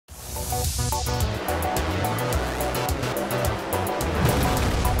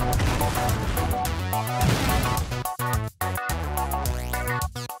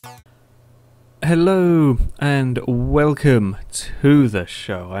Hello and welcome to the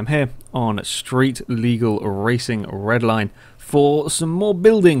show. I'm here on Street Legal Racing Redline for some more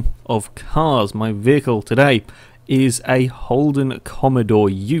building of cars. My vehicle today is a Holden Commodore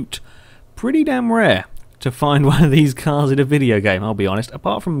Ute. Pretty damn rare to find one of these cars in a video game, I'll be honest.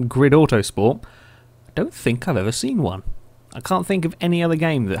 Apart from Grid Autosport, I don't think I've ever seen one. I can't think of any other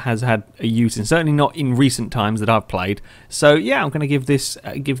game that has had a Ute, and certainly not in recent times that I've played. So yeah, I'm going to give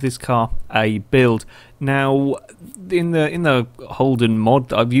this car a build. Now, in the Holden mod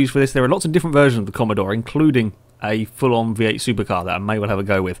that I've used for this, there are lots of different versions of the Commodore, including a full-on V8 supercar that I may well have a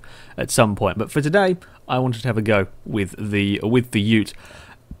go with at some point. But for today, I wanted to have a go with the Ute.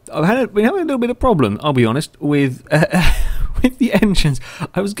 Been having a little bit of problem, I'll be honest, with with the engines.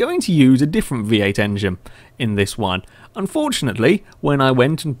 I was going to use a different V8 engine in this one. Unfortunately, when I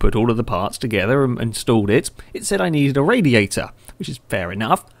went and put all of the parts together and installed it, it said I needed a radiator, which is fair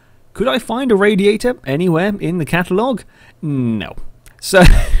enough. Could I find a radiator anywhere in the catalogue? No. So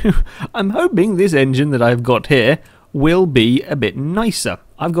I'm hoping this engine that I've got here will be a bit nicer.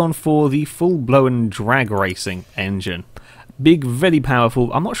 I've gone for the full-blown drag racing engine. Big, very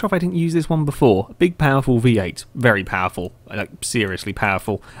powerful. I'm not sure if I didn't use this one before. Big, powerful V8. Very powerful. Like, seriously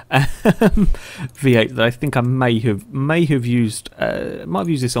powerful. V8 that I think I may have used. Might have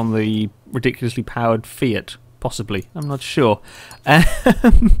used this on the ridiculously powered Fiat. Possibly. I'm not sure.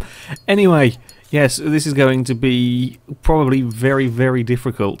 Anyway, yes, this is going to be probably very, very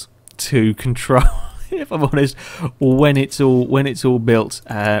difficult to control. If I'm honest, when it's all built,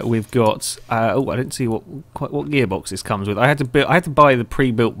 we've got. Oh, I didn't see what gearbox this comes with. I had to buy the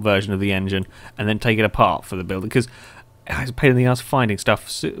pre-built version of the engine and then take it apart for the build because it's a pain in the ass finding stuff.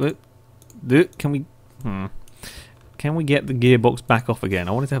 So, can we get the gearbox back off again?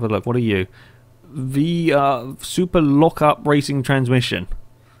 I wanted to have a look. What are you? The super lockup racing transmission.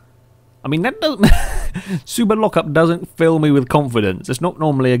 I mean, that doesn't super lockup doesn't fill me with confidence. It's not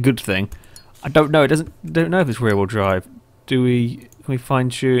normally a good thing. I don't know. Don't know if it's rear-wheel drive. Can we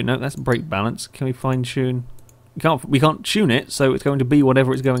fine-tune? No, that's brake balance. Can we fine-tune? We can't tune it, so it's going to be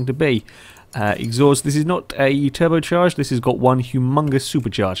whatever it's going to be. Exhaust. This is not a turbocharged. This has got one humongous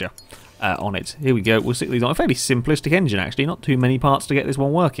supercharger on it. Here we go. We'll stick these on. A fairly simplistic engine, actually. Not too many parts to get this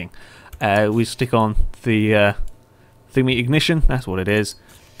one working. We stick on the thingy ignition. That's what it is.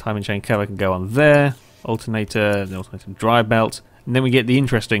 Timing chain cover can go on there. Alternator, the alternator drive belt, and then we get the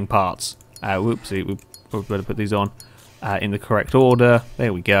interesting parts. Whoopsie, we better put these on in the correct order.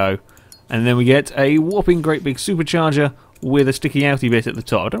 There we go. And then we get a whopping great big supercharger with a sticky outy bit at the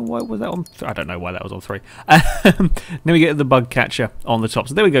top. I don't know why was that on. I don't know why that was on 3. Then we get the bug catcher on the top.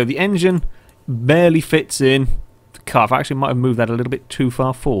 So there we go. The engine barely fits in the car. I actually might have moved that a little bit too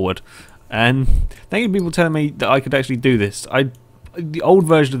far forward. And thank you for people telling me that I could actually do this. The old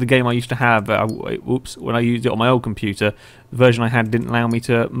version of the game I used to have, when I used it on my old computer, the version I had didn't allow me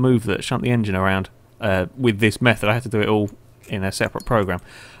to move shunt the engine around with this method. I had to do it all in a separate program.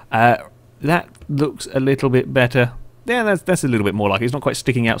 That looks a little bit better. Yeah, that's a little bit more like it. It's not quite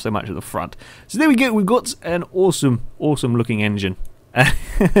sticking out so much at the front. So there we go. We've got an awesome looking engine. I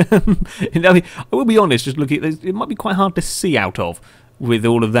will be honest, just looking at this, it might be quite hard to see out of with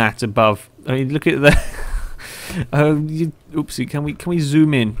all of that above. I mean, look at the. Oopsie! Can we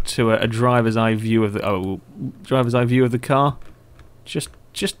zoom in to a driver's eye view of the car? Just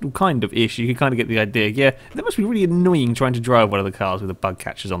kind of ish. You can kind of get the idea. Yeah, that must be really annoying trying to drive one of the cars with the bug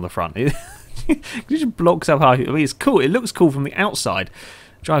catchers on the front. It just blocks up high. I mean, it's cool. It looks cool from the outside.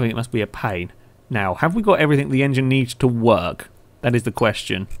 Driving it must be a pain. Now, have we got everything the engine needs to work? That is the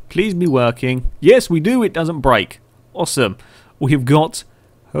question. Please be working. Yes, we do. It doesn't break. Awesome. We've got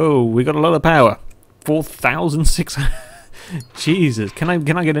a lot of power. 4,600. Jesus, can I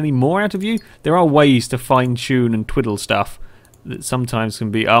get any more out of you? There are ways to fine tune and twiddle stuff that sometimes can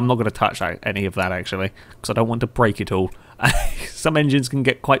be. I'm not going to touch any of that actually because I don't want to break it all. Some engines can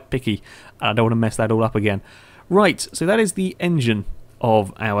get quite picky, and I don't want to mess that all up again. Right, so that is the engine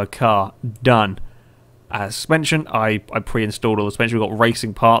of our car done. Suspension, I pre-installed all the suspension. We've got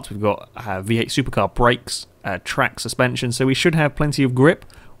racing parts. We've got V8 supercar brakes, track suspension, so we should have plenty of grip.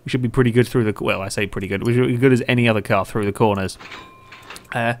 We should be pretty good through the... Well, I say pretty good. We should be good as any other car through the corners.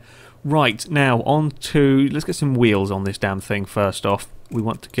 Right, now on to... Let's get some wheels on this damn thing first off. We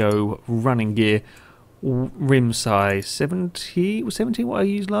want to go running gear. Rim size 70... Was 70 what I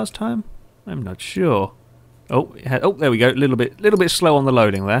used last time? I'm not sure. Oh, there we go. A little bit slow on the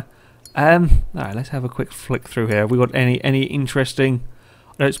loading there. Alright, let's have a quick flick through here. Have we got any interesting...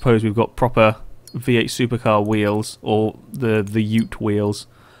 I don't suppose we've got proper V8 supercar wheels or the Ute wheels.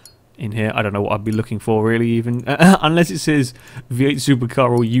 in here. I don't know what I'd be looking for really, even unless it says V8 supercar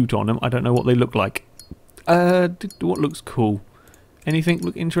or Ute on them. I don't know what they look like. What looks cool? Anything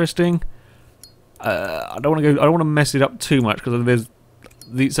look interesting? I don't want to go. I don't want to mess it up too much because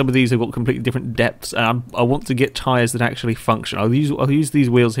some of these have got completely different depths, and I want to get tyres that actually function. I'll use these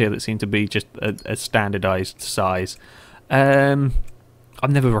wheels here that seem to be just a standardised size.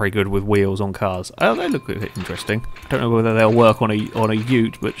 I'm never very good with wheels on cars. Oh, they look a bit interesting. I don't know whether they'll work on a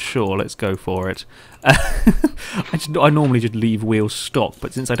Ute, but sure, let's go for it. I normally just leave wheels stock,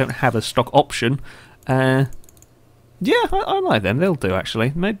 but since I don't have a stock option, yeah, I like them. They'll do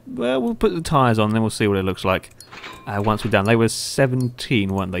actually. Well, we'll put the tyres on, then we'll see what it looks like once we're done. They were 17,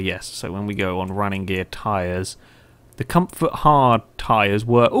 weren't they? Yes. So when we go on running gear tyres, the Comfort Hard tyres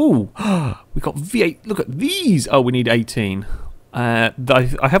were. Ooh, we got V8. Look at these. Oh, we need 18. I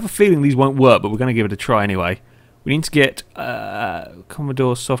have a feeling these won't work, but we're going to give it a try anyway. We need to get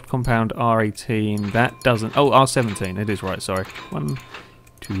Commodore Soft Compound R18. That doesn't... Oh, R17. It is right, sorry. 1,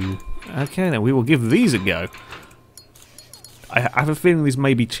 2... Okay, then we will give these a go. I have a feeling these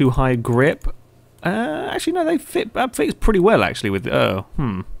may be too high grip. Actually, no, they fit pretty well, actually, with... Oh,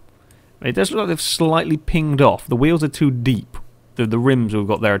 It does look like they've slightly pinged off. The wheels are too deep. The rims we've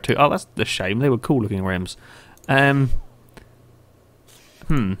got there are too... Oh, that's a shame. They were cool-looking rims.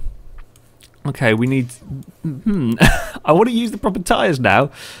 Okay, we need... I want to use the proper tyres now.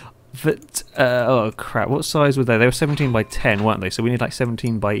 But, oh crap, what size were they? They were 17 by 10, weren't they? So we need like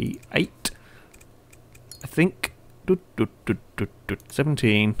 17 by 8, I think.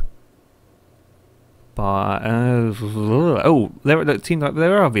 17 by... oh, there are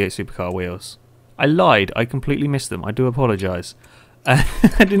V8 supercar wheels. I lied, I completely missed them. I do apologise. I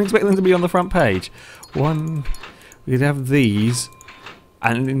didn't expect them to be on the front page. We'd have these...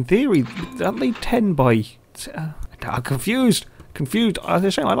 And in theory, aren't they 10 by... I'm confused. It's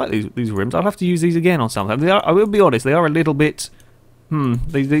a shame. I like these rims. I'll have to use these again on something. I will be honest, they are a little bit...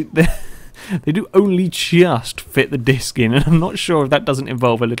 They do only just fit the disc in, and I'm not sure if that doesn't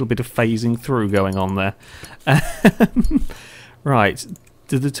involve a little bit of phasing through going on there. Right.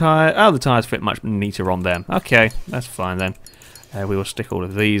 Did the tyre... Oh, the tyres fit much neater on them. Okay, that's fine then. We will stick all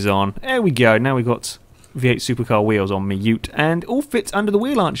of these on. There we go. Now we've got... V8 supercar wheels on me Ute, and all fits under the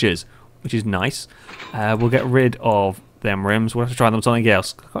wheel arches, which is nice. We'll get rid of them rims. We'll have to try them on something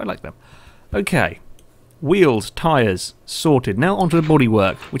else. I quite like them. Okay, wheels, tyres, sorted. Now onto the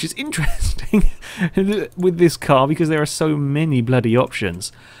bodywork, which is interesting with this car because there are so many bloody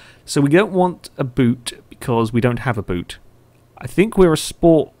options. So we don't want a boot because we don't have a boot. I think we're a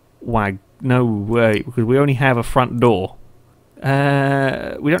sport wag. No way, because we only have a front door.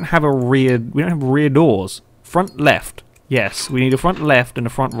 We don't have rear doors. Front left. Yes, we need a front left and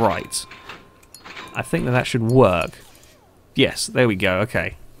a front right. I think that should work. Yes, there we go.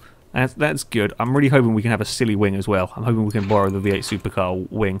 Okay. That's good. I'm really hoping we can have a silly wing as well. I'm hoping we can borrow the V8 supercar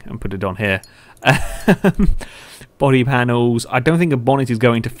wing and put it on here. Body panels. I don't think a bonnet is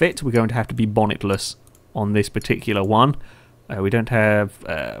going to fit. We're going to have to be bonnetless on this particular one. We don't have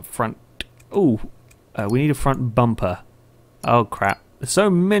front... Oh, we need a front bumper. Oh crap! There's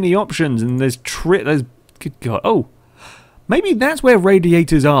so many options, and there's good God! Oh, maybe that's where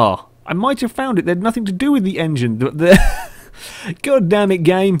radiators are. I might have found it. They had nothing to do with the engine. God damn it,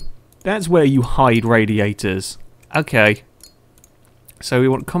 game! That's where you hide radiators. Okay. So we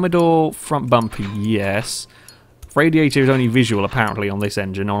want Commodore front bumper. Yes. Radiator is only visual apparently on this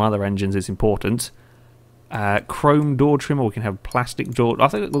engine. On other engines, it's important. Chrome door trim, or we can have plastic door. I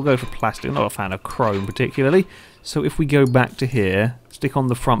think we'll go for plastic. I'm not a fan of chrome particularly. So if we go back to here, stick on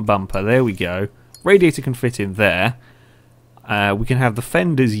the front bumper. There we go. Radiator can fit in there. We can have the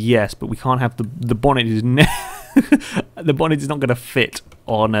fenders, yes, but we can't have the bonnet. The bonnet is not going to fit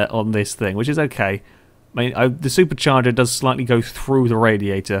on this thing, which is okay. I mean, the supercharger does slightly go through the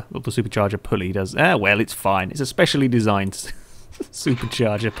radiator. Well, the supercharger pulley does. Well, it's fine. It's a specially designed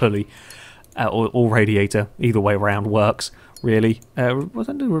supercharger pulley. Or radiator, either way around works, really. What's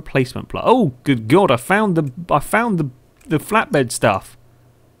that? The replacement plug? Oh, good God! I found the flatbed stuff.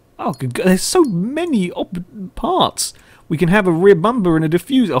 Oh, good God! There's so many parts. We can have a rear bumper and a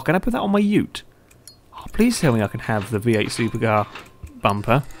diffuser. Oh, can I put that on my Ute? Oh, please tell me I can have the V8 supercar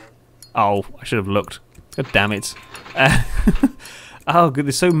bumper. Oh, I should have looked. God damn it! Oh, good.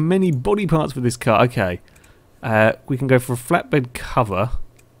 There's so many body parts for this car. Okay, we can go for a flatbed cover.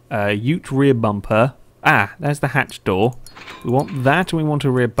 Ute rear bumper. Ah, there's the hatch door. We want that, and we want a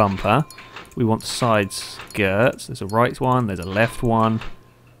rear bumper. We want side skirts. There's a right one. There's a left one.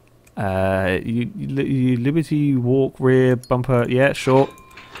 Liberty walk rear bumper. Yeah, sure.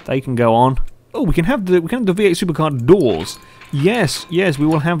 They can go on. Oh, we can have the V8 supercar doors. Yes, yes, we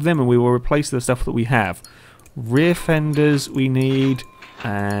will have them, and we will replace the stuff that we have. Rear fenders we need,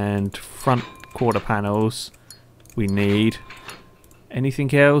 and front quarter panels we need.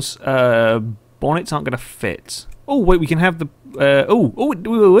 Anything else? Bonnets aren't going to fit. Oh wait, we can have the. It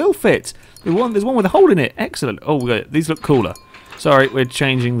will fit. There's one with a hole in it. Excellent. Oh, we got it. These look cooler. Sorry, we're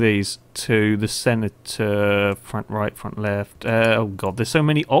changing these to the Senator. Front right, front left. Oh god, there's so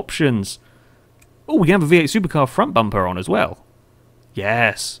many options. Oh, we can have a V8 supercar front bumper on as well.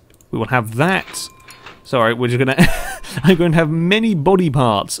 Yes, we will have that. Sorry, we're just gonna. I'm going to have many body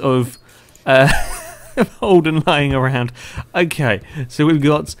parts of Holden lying around. Okay, so we've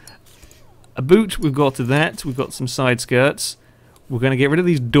got a boot. We've got that. We've got some side skirts. We're going to get rid of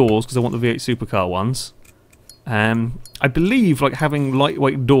these doors because I want the V8 supercar ones. I believe like having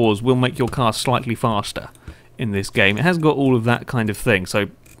lightweight doors will make your car slightly faster in this game. It has got all of that kind of thing. So.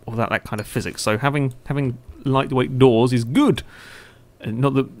 Or that kind of physics. So having lightweight doors is good.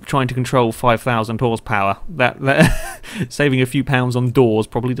 Not that trying to control 5,000 horsepower. That saving a few pounds on doors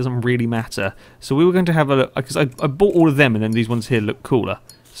probably doesn't really matter. So we were going to have a because I bought all of them, and then these ones here look cooler.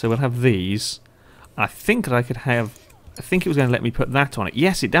 So we'll have these. I think that I could have. I think it was going to let me put that on it.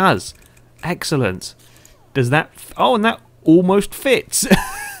 Yes, it does. Excellent. Does that? Oh, and that almost fits.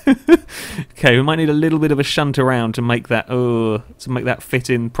 Okay, we might need a little bit of a shunt around to make that fit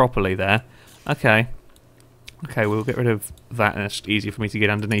in properly there. Okay, we'll get rid of that, and it's easier for me to get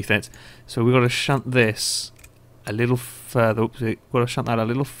underneath it. So we've got to shunt this a little further. Oops, we've got to shunt that a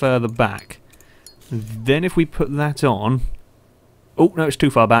little further back. Then if we put that on, oh no, it's too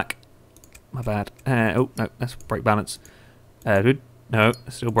far back. My bad. Oh no, that's brake balance. Good. No,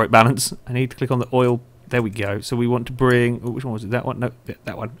 still brake balance. I need to click on the oil. There we go. So we want to bring... Oh, which one was it? That one? No,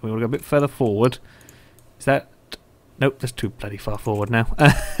 that one. We want to go a bit further forward. Is that... Nope, that's too bloody far forward now.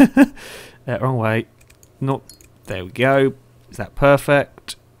 Wrong way. Not... There we go. Is that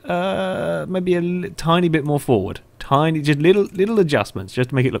perfect? Maybe a tiny bit more forward. Tiny, just little adjustments,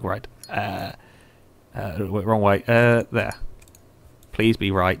 just to make it look right. Wrong way. There. Please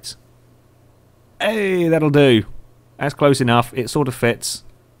be right. Hey, that'll do. That's close enough. It sort of fits.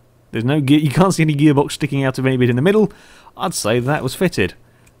 There's no gear. You can't see any gearbox sticking out of any bit in the middle. I'd say that was fitted.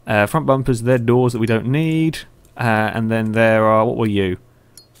 Front bumpers, they're doors that we don't need. And then there are, what were you?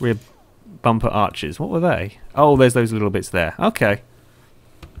 Rear bumper arches. What were they? Oh, there's those little bits there. Okay.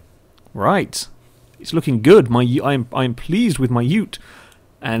 Right. It's looking good. I'm pleased with my ute.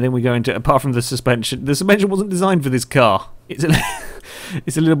 And then we go into, apart from the suspension. The suspension wasn't designed for this car. It's a,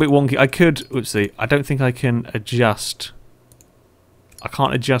 it's a little bit wonky. I could, let's see. I don't think I can adjust. I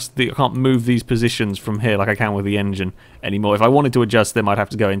can't move these positions from here like I can with the engine anymore. If I wanted to adjust them, I'd have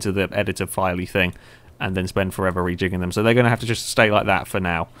to go into the editor filey thing and then spend forever rejigging them. So they're going to have to just stay like that for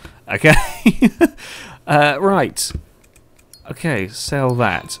now. Okay. Right. Okay, sell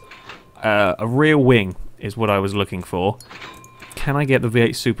that. A rear wing is what I was looking for. Can I get the V8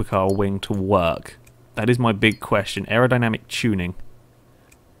 supercar wing to work? That is my big question. Aerodynamic tuning.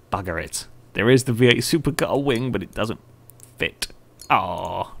 Bugger it. There is the V8 supercar wing, but it doesn't fit.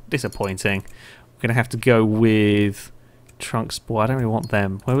 Oh, disappointing. We're going to have to go with trunk sport. I don't really want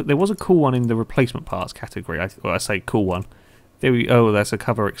them. Well, there was a cool one in the replacement parts category. I say cool one. There we. Oh, that's a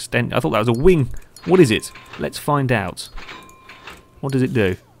cover extend. I thought that was a wing. What is it? Let's find out. What does it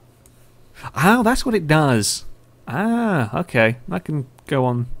do? Oh, that's what it does. Ah, okay. I can go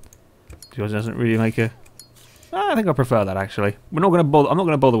on. It doesn't really make a. I think I prefer that actually. We're not going to bother. I'm not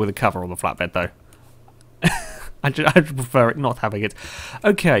going to bother with the cover or the flatbed though. I prefer it not having it.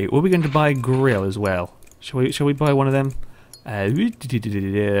 Okay, were we going to buy a grill as well? Shall we buy one of them?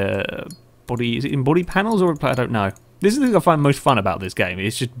 Body, is it in body panels or I don't know. This is the thing I find most fun about this game.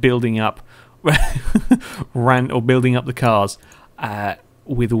 It's just building up, building up the cars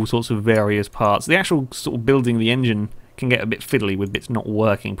with all sorts of various parts. The actual sort of building the engine can get a bit fiddly with bits not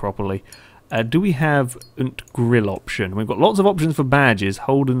working properly. Do we have a grill option? We've got lots of options for badges.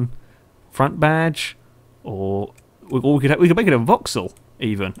 Holden front badge. Or we could make it a Vauxhall,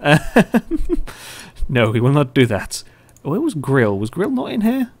 even. No, we will not do that. Where was Grill? Was Grill not in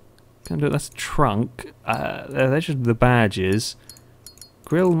here? That's trunk. That's just the badges.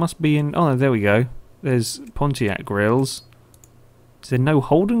 Grill must be in... Oh, there we go. There's Pontiac grills. Is there no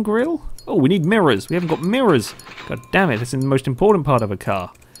Holden grill? Oh, we need mirrors. We haven't got mirrors. God damn it, that's the most important part of a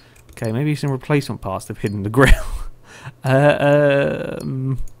car. Okay, maybe some replacement parts have hidden the grill.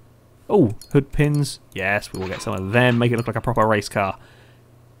 Oh, hood pins. Yes, we will get some of them. Make it look like a proper race car.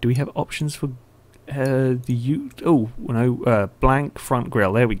 Do we have options for blank front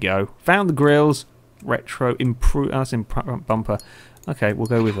grille. There we go. Found the grills. Retro improve. That's in front bumper. Okay, we'll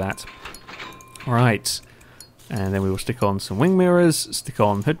go with that. Right. And then we will stick on some wing mirrors, stick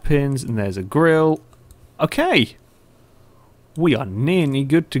on hood pins, and there's a grill. Okay. We are nearly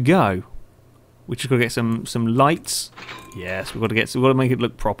good to go. We just got to get some lights. Yes, we've got to make it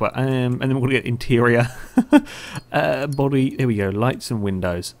look proper. And then we've got to get interior. Body. There we go. Lights and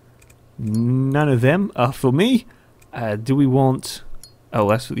windows. None of them are for me. Do we want... Oh,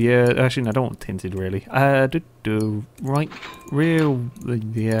 that's... Yeah, actually, no, I don't want tinted, really. Right, rear...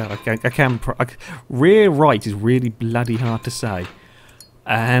 Yeah, I can... Rear right is really bloody hard to say.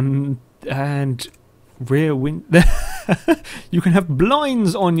 And rear window... You can have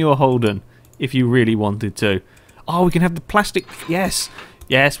blinds on your Holden, if you really wanted to. Oh, we can have the plastic... Yes!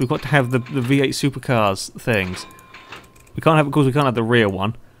 Yes, we've got to have the V8 supercars things. We can't have... Of course, we can't have the rear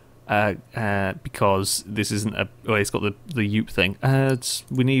one. Because this isn't a... Oh, it's got the Ute thing.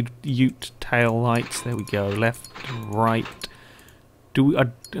 We need Ute tail lights. There we go. Left, right.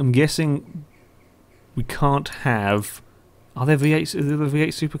 I'm guessing we can't have... Are there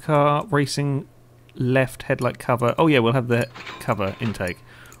V8 supercar racing left headlight cover? Oh yeah, we'll have the cover intake.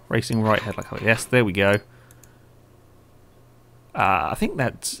 Racing right headlight cover. Yes, there we go. I think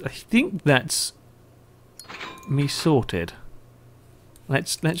that's me sorted.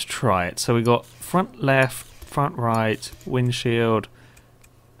 Let's try it. So we got front left, front right, windshield,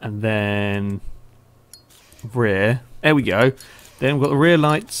 and then rear. There we go. Then we've got the rear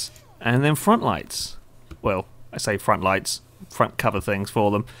lights and then front lights. Well, I say front lights, front cover things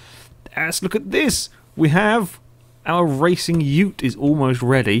for them. Let's look at this. We have our racing Ute is almost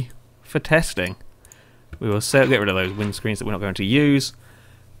ready for testing. We will get rid of those windscreens that we're not going to use.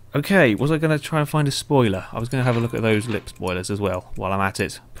 Okay, was I going to try and find a spoiler? I was going to have a look at those lip spoilers as well while I'm at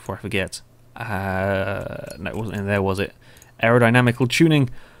it, before I forget. No, it wasn't in there, was it? Aerodynamical tuning.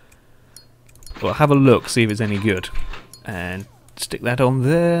 Well, have a look, see if it's any good. And stick that on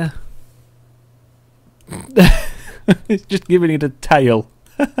there. It's just giving it a tail.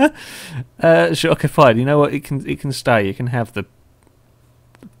 Sure, okay, fine. You know what? It can stay. You can have the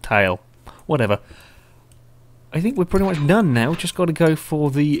tail. Whatever. I think we're pretty much done now. Just got to go for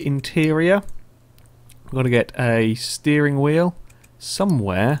the interior. We've got to get a steering wheel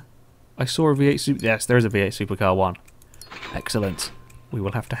somewhere. I saw a V8 Super... Yes, there is a V8 Supercar 1. Excellent. We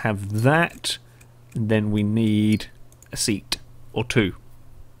will have to have that. And then we need a seat or two.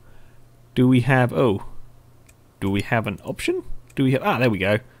 Do we have... Oh. Do we have an option? Do we have... Ah, there we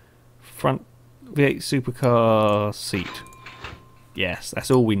go. Front V8 Supercar seat. Yes,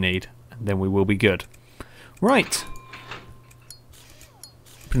 that's all we need. And then we will be good. Right.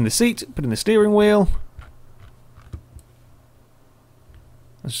 Put in the seat, put in the steering wheel.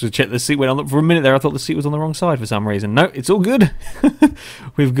 Let's just check the seat went on. For a minute there I thought the seat was on the wrong side for some reason. No, it's all good.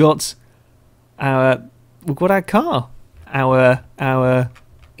 We've got our car. Our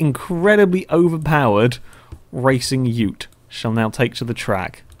incredibly overpowered racing Ute shall now take to the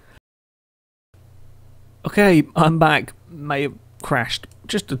track. Okay, I'm back. May have crashed.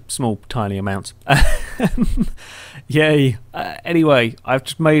 Just a small, tiny amount. Yay. Anyway, I've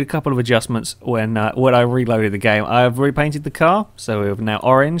just made a couple of adjustments when I reloaded the game. I've repainted the car, so we're now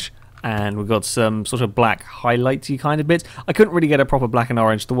orange, and we've got some sort of black highlighty kind of bits. I couldn't really get a proper black and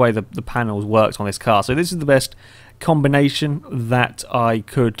orange the way the panels worked on this car, so this is the best combination that I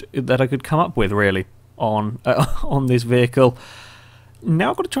could come up with, really, on this vehicle.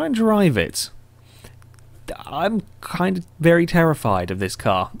 Now I've got to try and drive it. I'm kind of very terrified of this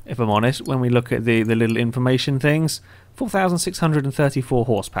car, if I'm honest, when we look at the little information things. 4,634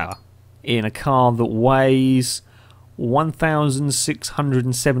 horsepower in a car that weighs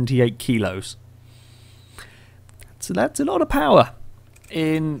 1,678 kilos. So that's a lot of power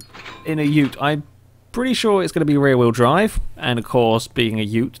in a Ute. I'm pretty sure it's going to be rear-wheel drive, and of course, being a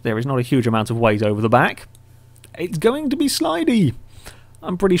Ute, there is not a huge amount of weight over the back. It's going to be slidey.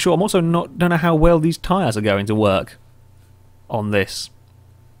 I'm pretty sure. I'm also don't know how well these tyres are going to work on this.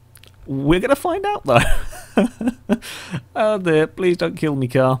 We're going to find out, though. Oh dear, please don't kill me,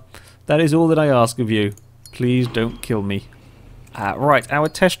 car. That is all that I ask of you. Please don't kill me. Right, our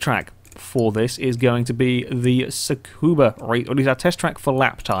test track for this is going to be the Tsukuba race, or at least our test track for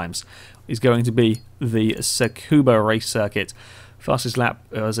lap times is going to be the Tsukuba race circuit. Fastest lap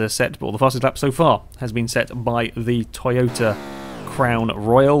the fastest lap so far has been set by the Toyota Crown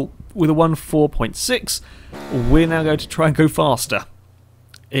Royal with a 1.4.6. We're now going to try and go faster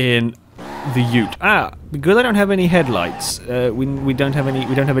in the Ute. Because I don't have any headlights, we don't have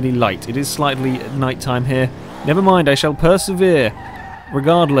any light. It is slightly nighttime here. Never mind, I shall persevere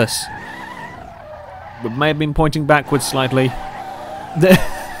regardless. We may have been pointing backwards slightly.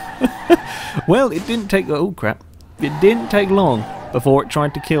 Well, it didn't take... Oh crap. It didn't take long before it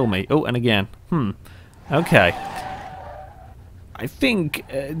tried to kill me. Oh, and again. Okay. I think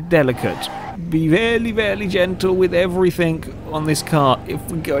delicate. Be very, very gentle with everything on this car if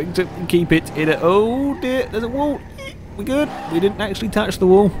we're going to keep it in a... Oh dear, there's a wall. We're good. We didn't actually touch the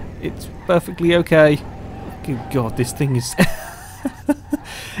wall. It's perfectly okay. Good God, this thing is...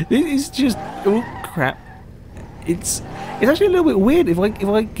 It is just... Oh, crap. It's actually a little bit weird if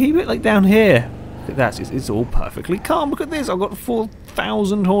I keep it like down here. Look at that. It's all perfectly calm. Look at this. I've got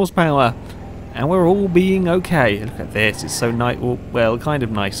 4,000 horsepower. And we're all being okay. Look at this. It's so nice. Well, kind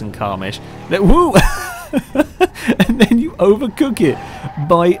of nice and calmish. Woo! And then you overcook it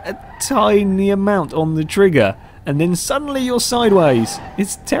by a tiny amount on the trigger. And then suddenly you're sideways.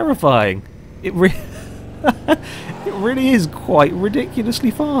 It's terrifying. It really is quite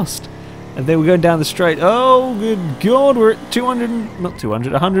ridiculously fast. And then we're going down the straight. Oh, good God. We're at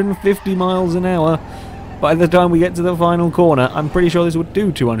 150 miles an hour. By the time we get to the final corner, I'm pretty sure this would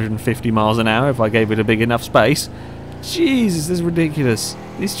do 250 miles an hour if I gave it a big enough space. Jesus, this is ridiculous.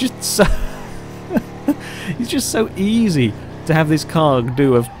 It's just so... It's just so easy to have this car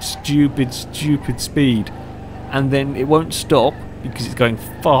do a stupid speed. And then it won't stop because it's going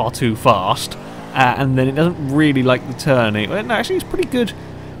far too fast. And then it doesn't really like the turning. Well, no, actually, it's pretty good.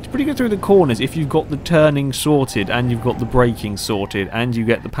 It's pretty good through the corners if you've got the turning sorted and you've got the braking sorted and you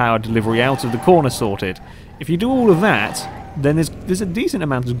get the power delivery out of the corner sorted. If you do all of that, then there's a decent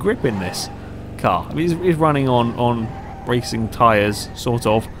amount of grip in this car. I mean, it's running on racing tyres, sort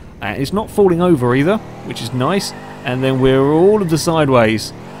of. It's not falling over either, which is nice. And then we're all of the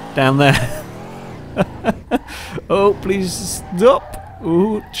sideways down there. Oh, please stop.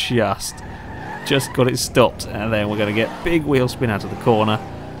 Oh, just got it stopped. And then we're going to get big wheel spin out of the corner.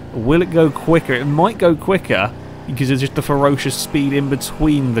 Will it go quicker? It might go quicker because there's just the ferocious speed in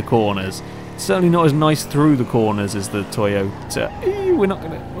between the corners. It's certainly not as nice through the corners as the Toyota. We're not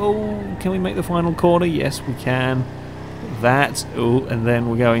going to... Oh, can we make the final corner? Yes, we can. That. Oh, and then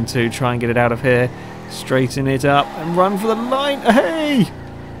we're going to try and get it out of here. Straighten it up and run for the line. Hey!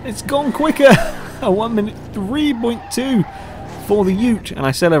 It's gone quicker. 1 minute 3.2 for the Ute. And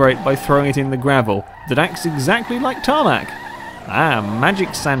I celebrate by throwing it in the gravel. That acts exactly like tarmac. Ah,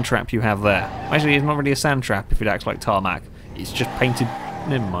 magic sand trap you have there. Actually, it's not really a sand trap if it acts like tarmac. It's just painted...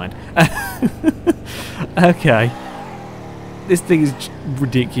 Never mind. Okay. This thing is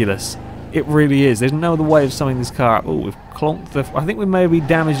ridiculous. It really is. There's no other way of summing this car up. Oh, we've clonked the... I think we may be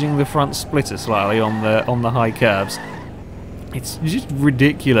damaging the front splitter slightly on the high curves. It's just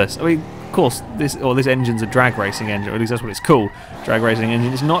ridiculous. I mean, of course, this engine's a drag racing engine, or at least that's what it's called. Drag racing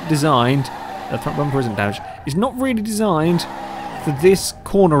engine. It's not designed... The front bumper isn't damaged. It's not really designed for this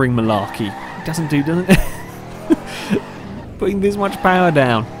cornering malarkey. It doesn't it? Putting this much power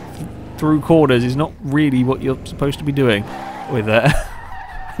down through corners is not really what you're supposed to be doing with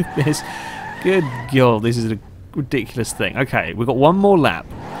this. Good God, this is a ridiculous thing. Okay, we've got one more lap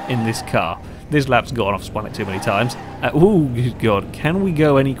in this car. This lap's gone. I've spun it too many times. Oh, good God. Can we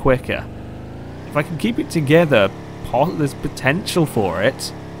go any quicker? If I can keep it together, there's potential for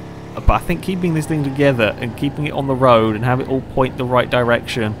it. But I think keeping this thing together and keeping it on the road and have it all point the right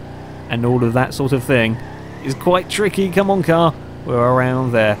direction and all of that sort of thing is quite tricky. Come on, car. We're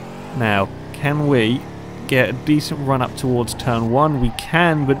around there. Now, can we get a decent run up towards turn 1? We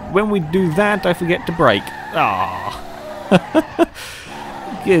can, but when we do that, I forget to brake. Ah.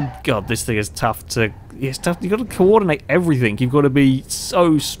 Good God, this thing is tough to... It's tough. You've got to coordinate everything. You've got to be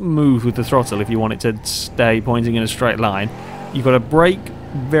so smooth with the throttle if you want it to stay pointing in a straight line. You've got to brake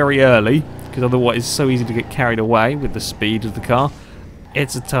very early, because otherwise it's so easy to get carried away with the speed of the car.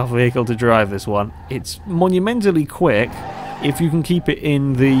 It's a tough vehicle to drive, this one. It's monumentally quick if you can keep it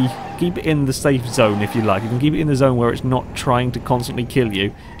in the safe zone, if you like. You can keep it in the zone where it's not trying to constantly kill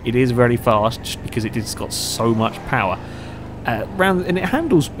you. It is very fast just because it's got so much power. And it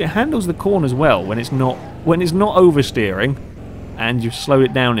handles the corners well when it's not oversteering and you've slowed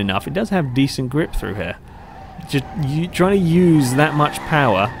it down enough. It does have decent grip through here. Just trying to use that much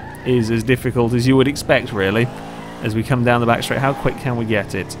power is as difficult as you would expect, really. As we come down the back straight, how quick can we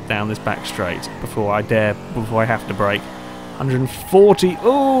get it down this back straight before I have to brake? 140.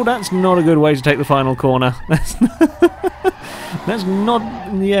 Oh, that's not a good way to take the final corner. That's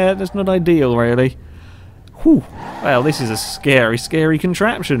not ideal, really. Whew. Well, this is a scary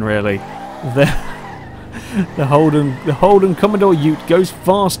contraption, really. The Holden Commodore Ute goes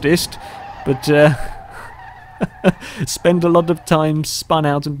fastest, but spend a lot of time spun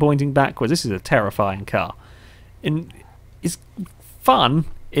out and pointing backwards. This is a terrifying car. It's fun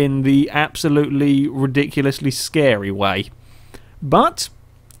in the absolutely ridiculously scary way, but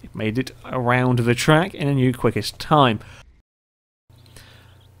it made it around the track in a new quickest time.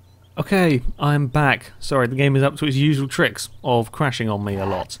 Okay, I'm back. Sorry, the game is up to its usual tricks of crashing on me a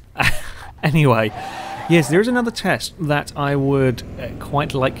lot. Anyway, yes, there is another test that I would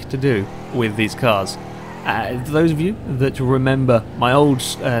quite like to do with these cars. For those of you that remember my old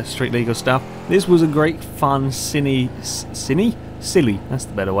Street Legal stuff, this was a great, fun, silly, that's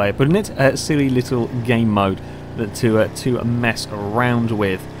the better way of putting it, silly little game mode that to mess around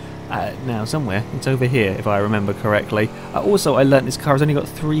with. Now somewhere, it's over here if I remember correctly. Also, I learnt this car has only got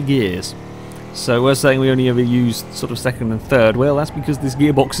 3 gears. So we're saying we only ever used sort of second and third. Well, that's because this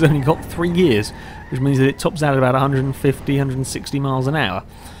gearbox has only got 3 gears, which means that it tops out at about 150, 160 miles an hour.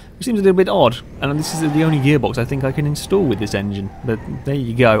 Which seems a little bit odd, and this is the only gearbox I think I can install with this engine. But there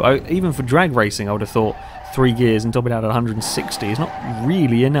you go. Even for drag racing, I would have thought 3 gears and top it out at 160 is not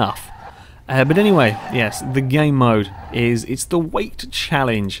really enough. But anyway, yes, the game mode it's the weight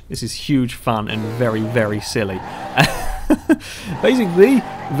challenge. This is huge fun and very, very silly. Basically,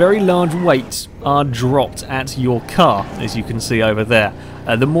 very large weights are dropped at your car, as you can see over there.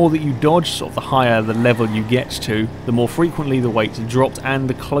 The more that you dodge, sort of the higher the level you get to, the more frequently the weights are dropped and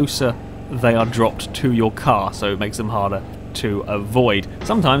the closer they are dropped to your car, so it makes them harder to avoid.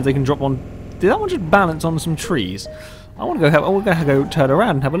 Sometimes they can drop on... Did that one just balance on some trees? I want to go turn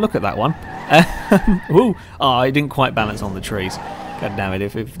around and have a look at that one. Ooh, oh, it didn't quite balance on the trees. God damn it,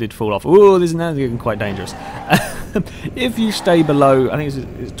 if it did fall off. Ooh, this is now getting quite dangerous. If you stay below, I think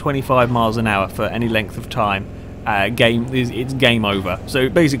it's 25 miles an hour for any length of time, it's game over. So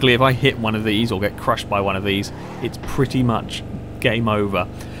basically, if I hit one of these or get crushed by one of these, it's pretty much game over.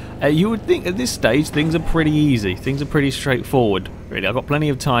 You would think at this stage things are pretty easy, things are pretty straightforward. Really, I've got plenty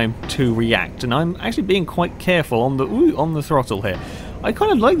of time to react, and I'm actually being quite careful on the throttle here. I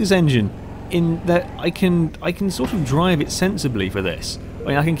kind of like this engine in that I can sort of drive it sensibly for this. I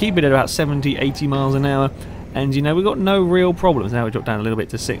mean, I can keep it at about 70, 80 miles an hour, and you know we've got no real problems. Now we dropped down a little bit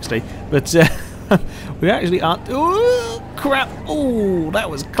to 60, but we actually aren't. Oh crap! Oh, that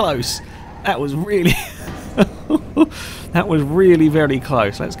was close. That was really. That was really very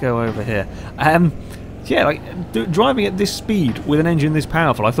close. Let's go over here. Yeah, like driving at this speed with an engine this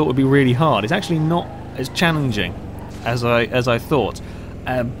powerful, I thought would be really hard. It's actually not as challenging as I thought.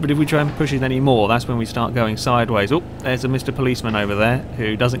 But if we try and push it any more, that's when we start going sideways. Oh, there's a Mr. Policeman over there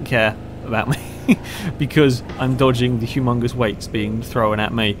who doesn't care about me because I'm dodging the humongous weights being thrown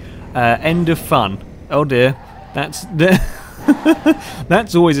at me. End of fun. Oh dear, that's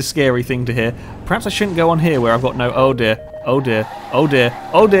that's always a scary thing to hear. Perhaps I shouldn't go on here where I've got no. Oh dear, oh dear, oh dear,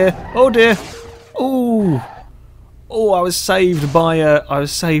 oh dear, oh dear. Ooh, oh, I was saved by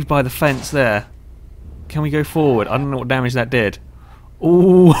the fence there. Can we go forward? I don't know what damage that did.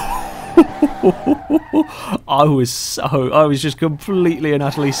 Ooh. I was just completely and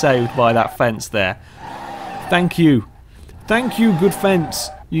utterly saved by that fence there. Thank you, good fence.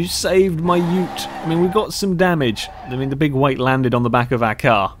 You saved my ute. I mean, we got some damage. I mean, the big weight landed on the back of our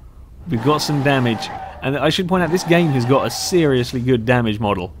car. We've got some damage. And I should point out, this game has got a seriously good damage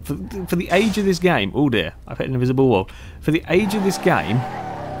model. For the age of this game... Oh dear, I've hit an invisible wall. For the age of this game,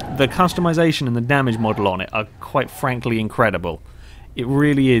 the customization and the damage model on it are quite frankly incredible. It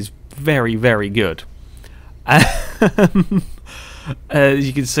really is very, very good. As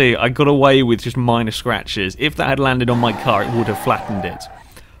you can see, I got away with just minor scratches. If that had landed on my car, it would have flattened it.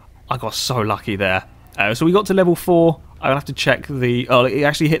 I got so lucky there. So we got to level 4. I'll have to check the... Oh, it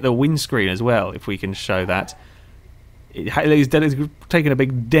actually hit the windscreen as well, if we can show that. It's taken a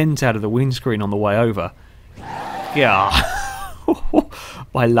big dent out of the windscreen on the way over. Yeah.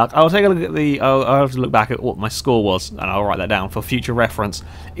 By luck. I'll take a look at the... I'll have to look back at what my score was, and I'll write that down for future reference.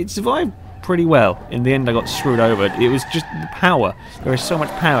 It survived pretty well. In the end, I got screwed over. It was just the power. There is so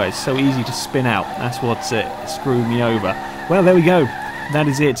much power. It's so easy to spin out. That's what screwed me over. Well, there we go. That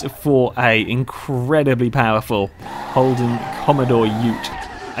is it for a incredibly powerful Holden Commodore Ute.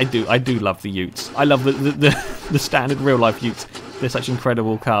 I do love the Utes. I love the standard real life Utes. They're such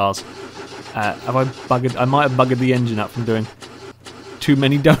incredible cars. Have I buggered? I might have buggered the engine up from doing too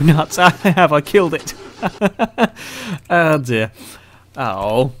many donuts. I have. I killed it. Oh dear.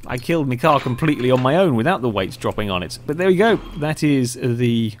 Oh, I killed my car completely on my own without the weights dropping on it. But there we go. That is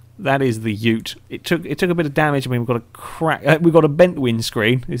the Ute. It took a bit of damage. I mean, we've got a bent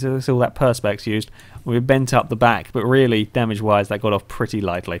windscreen. It's all that Perspex used. We've bent up the back, but really, damage-wise, that got off pretty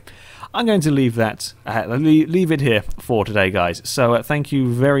lightly. I'm going to leave it here for today, guys. So thank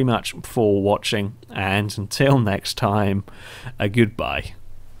you very much for watching, and until next time, goodbye.